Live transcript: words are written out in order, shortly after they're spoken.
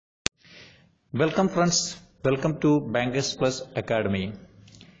Welcome friends, welcome to Bankers Plus Academy.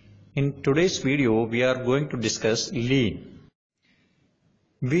 In today's video, we are going to discuss lien.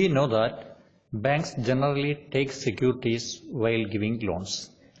 We know that banks generally take securities while giving loans.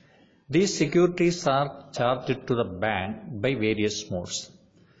 These securities are charged to the bank by various modes.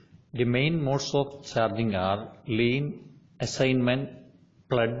 The main modes of charging are lien, assignment,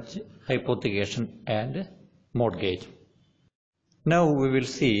 pledge, hypothecation and mortgage. Now we will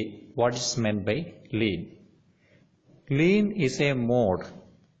see what is meant by lien. Lien is a mode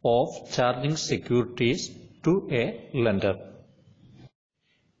of charging securities to a lender.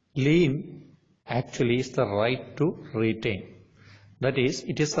 Lien actually is the right to retain. That is,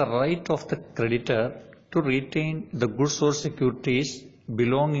 it is the right of the creditor to retain the goods or securities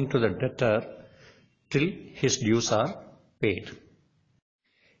belonging to the debtor till his dues are paid.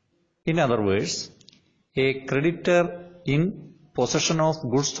 In other words, a creditor in possession of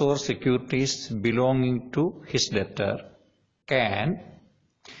goods or securities belonging to his debtor can,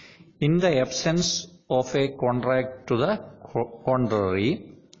 in the absence of a contract to the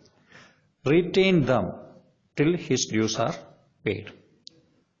contrary, retain them till his dues are paid.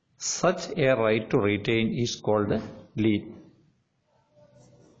 Such a right to retain is called a lien.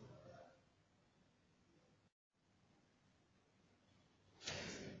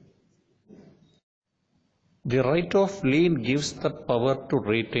 The right of lien gives the power to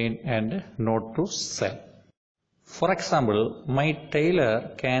retain and not to sell. For example, my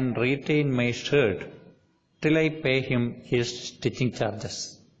tailor can retain my shirt till I pay him his stitching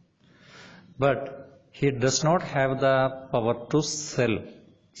charges. But he does not have the power to sell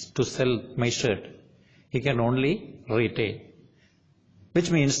my shirt. He can only retain. Which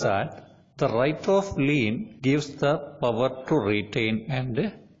means that the right of lien gives the power to retain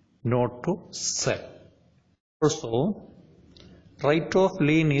and not to sell. Also, right of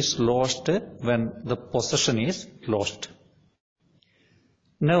lien is lost when the possession is lost.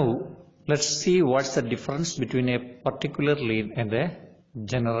 Now, let's see what's the difference between a particular lien and a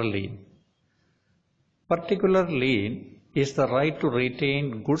general lien. Particular lien is the right to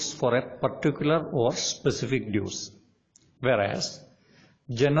retain goods for a particular or specific dues, whereas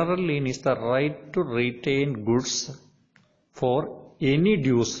general lien is the right to retain goods for any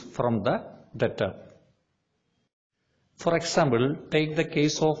dues from the debtor. For example, take the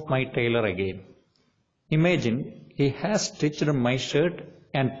case of my tailor again. Imagine he has stitched my shirt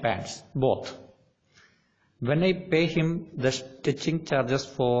and pants, both. When I pay him the stitching charges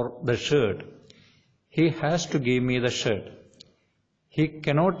for the shirt, he has to give me the shirt. He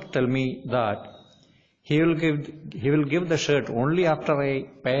cannot tell me that he will give the shirt only after I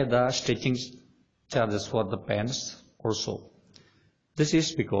pay the stitching charges for the pants also. This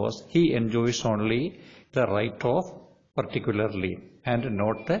is because he enjoys only the right of particular lien and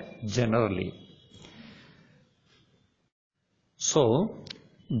not the general lien. So,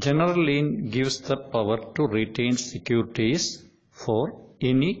 general lien gives the power to retain securities for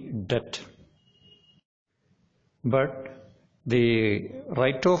any debt. But the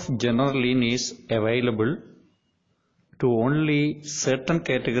right of general lien is available to only certain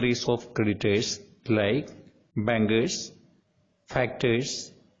categories of creditors like bankers,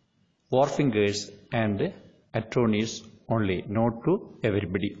 factors, wharfingers and attorneys only, not to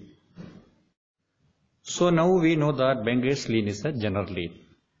everybody. So now we know that banker's lien is a general lien.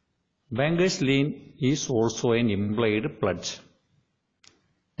 Banker's lien is also an implied pledge.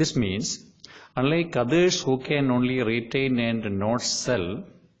 This means, unlike others who can only retain and not sell,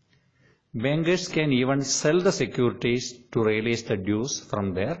 bankers can even sell the securities to realize the dues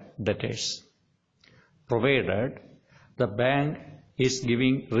from their debtors, provided the bank is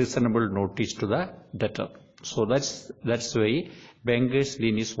giving reasonable notice to the debtor. So that's why banker's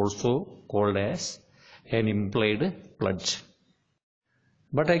lien is also called as an implied pledge.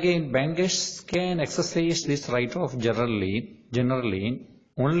 But again, bankers can exercise this right of general lien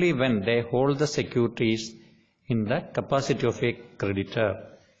only when they hold the securities in the capacity of a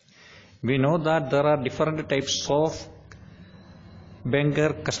creditor. We know that there are different types of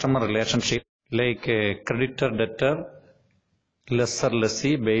banker-customer relationship like creditor-debtor,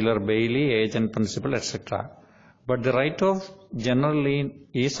 lessor-lessee, bailor-bailee, agent-principal, etc. But the right of general lien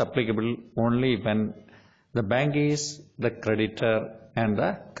is applicable only when the bank is the creditor and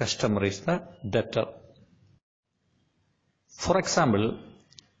the customer is the debtor. For example,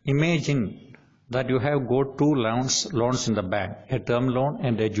 imagine that you have got two loans in the bank, a term loan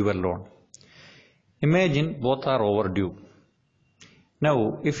and a jewel loan. Imagine both are overdue.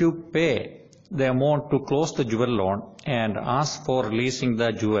 Now, if you pay the amount to close the jewel loan and ask for releasing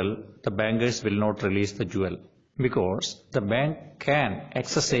the jewel, the bankers will not release the jewel. because the bank can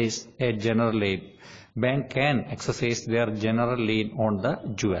exercise a general lien. Bank can exercise their general lien on the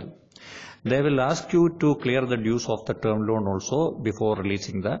jewel. They will ask you to clear the dues of the term loan also before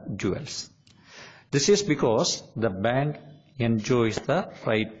releasing the jewels. This is because the bank enjoys the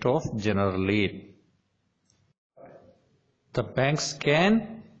right of general lien. The banks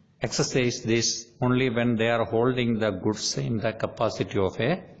can exercise this only when they are holding the goods in the capacity of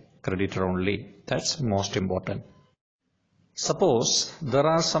a creditor only. That's most important. Suppose there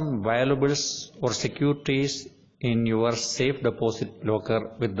are some valuables or securities in your safe deposit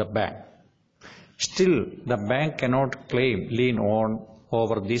locker with the bank. Still, the bank cannot claim lien on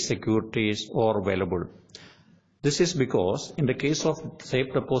over these securities or valuable. This is because in the case of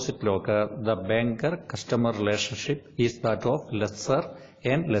safe deposit locker, the banker-customer relationship is that of lessor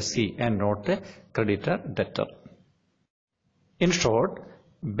and lessee and not a creditor-debtor. In short,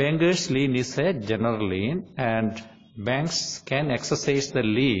 banker's lien is a general lien and banks can exercise the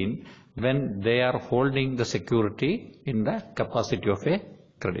lien when they are holding the security in the capacity of a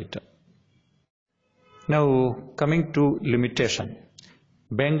creditor. Now coming to limitation.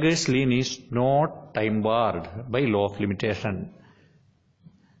 Banker's lien is not time barred by law of limitation.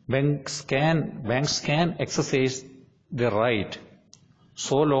 Banks can exercise the right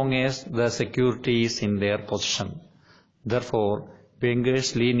so long as the security is in their possession. Therefore,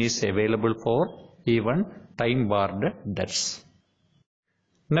 banker's lien is available for even time barred debts.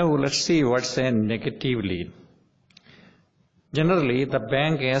 Now let's see what's a negative lien. Generally, the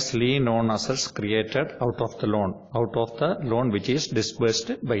bank has lien on assets created out of the loan which is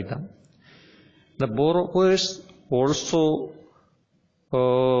disbursed by them. The borrowers also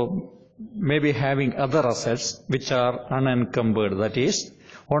may be having other assets which are unencumbered, that is,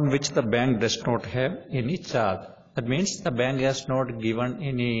 on which the bank does not have any charge. That means the bank has not given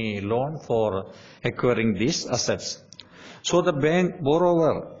any loan for acquiring these assets. So the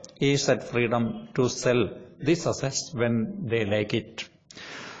borrower is at freedom to sell these assets when they like it.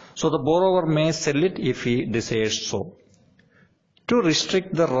 So the borrower may sell it if he desires so. To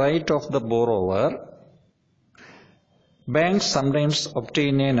restrict the right of the borrower, banks sometimes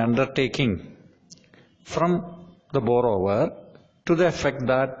obtain an undertaking from the borrower to the effect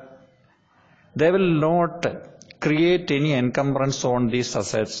that they will not create any encumbrance on these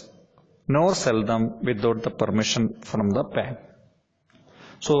assets nor sell them without the permission from the bank.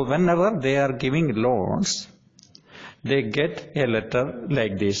 So whenever they are giving loans, they get a letter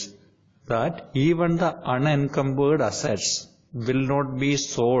like this, that even the unencumbered assets will not be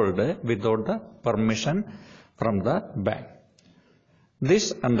sold without the permission from the bank.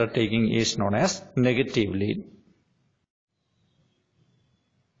 This undertaking is known as negative lien.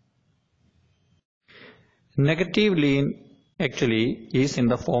 Negative lien actually is in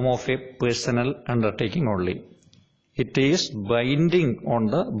the form of a personal undertaking only. It is binding on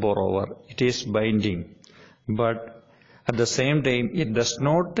the borrower. It is binding. But at the same time, it does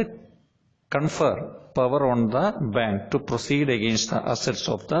not confer power on the bank to proceed against the assets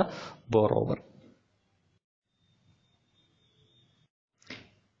of the borrower.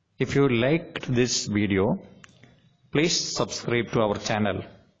 If you liked this video, please subscribe to our channel,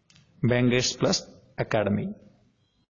 Bankers Plus Academy.